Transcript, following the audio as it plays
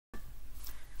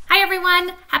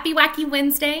everyone. Happy Wacky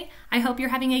Wednesday. I hope you're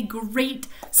having a great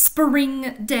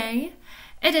spring day.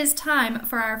 It is time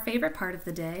for our favorite part of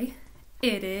the day.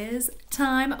 It is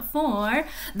time for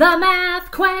the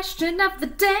math question of the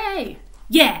day.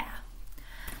 Yeah.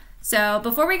 So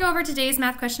before we go over today's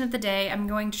math question of the day, I'm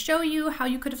going to show you how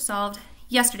you could have solved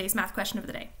yesterday's math question of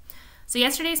the day. So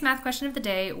yesterday's math question of the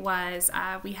day was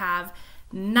we have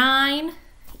 9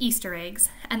 Easter eggs,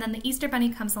 and then the Easter Bunny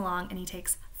comes along and he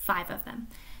takes 5 of them.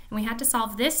 And we had to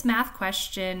solve this math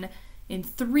question in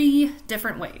 3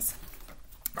 different ways.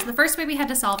 So the first way we had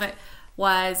to solve it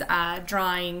was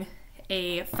drawing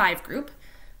a 5 group.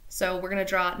 So we're going to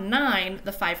draw 9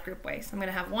 the 5 group way. So I'm going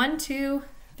to have 1, 2,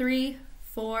 3,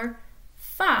 4,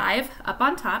 5 up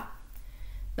on top.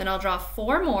 Then I'll draw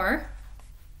 4 more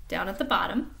down at the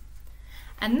bottom.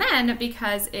 And then,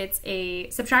 because it's a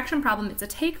subtraction problem, it's a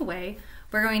takeaway,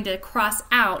 we're going to cross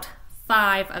out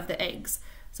 5 of the eggs.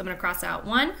 So I'm going to cross out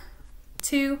 1,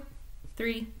 2,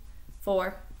 3,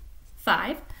 4,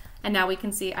 5. And now we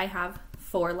can see I have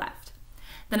 4 left.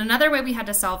 Then another way we had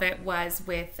to solve it was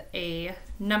with a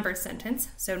number sentence.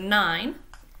 So 9,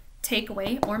 take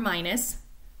away or minus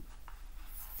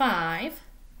 5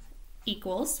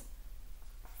 equals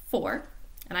 4.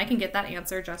 And I can get that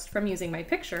answer just from using my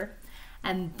picture.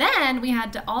 And then we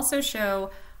had to also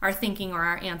show our thinking or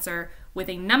our answer with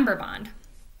a number bond.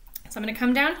 So I'm going to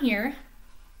come down here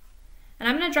and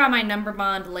I'm going to draw my number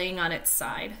bond laying on its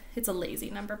side. It's a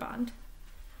lazy number bond.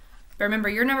 But remember,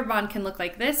 your number bond can look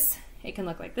like this, it can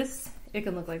look like this, it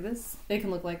can look like this, it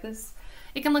can look like this.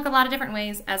 It can look a lot of different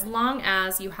ways as long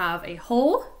as you have a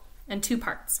whole and 2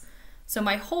 parts. So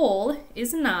my whole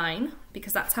is 9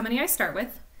 because that's how many I start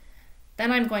with.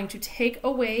 Then I'm going to take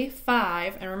away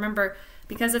 5, and remember,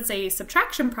 because it's a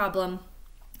subtraction problem,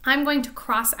 I'm going to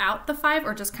cross out the 5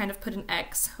 or just kind of put an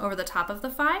X over the top of the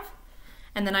 5.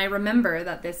 And then I remember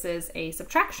that this is a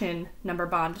subtraction number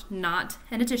bond, not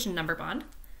an addition number bond.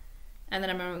 And then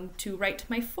I'm going to write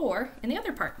my 4 in the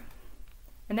other part.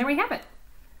 And there we have it.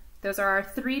 Those are our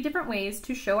 3 different ways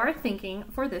to show our thinking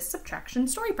for this subtraction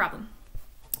story problem.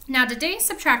 Now, today's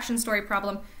subtraction story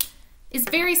problem is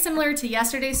very similar to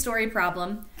yesterday's story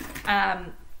problem,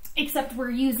 except we're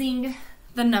using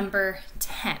the number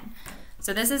 10.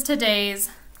 So this is today's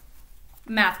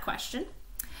math question.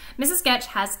 Mrs. Sketch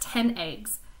has 10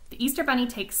 eggs. The Easter Bunny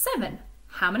takes 7.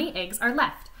 How many eggs are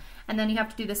left? And then you have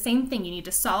to do the same thing. You need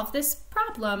to solve this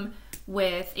problem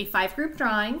with a 5-group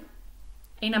drawing,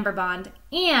 a number bond,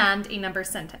 and a number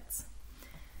sentence.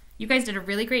 You guys did a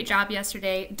really great job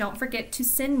yesterday. Don't forget to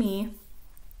send me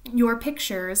your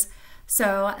pictures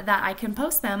so that I can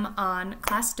post them on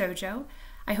Class Dojo.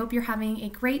 I hope you're having a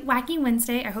great Wacky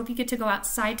Wednesday. I hope you get to go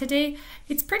outside today.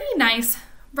 It's pretty nice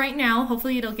right now.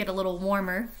 Hopefully it'll get a little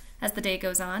warmer as the day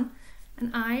goes on.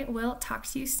 And I will talk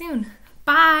to you soon.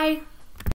 Bye!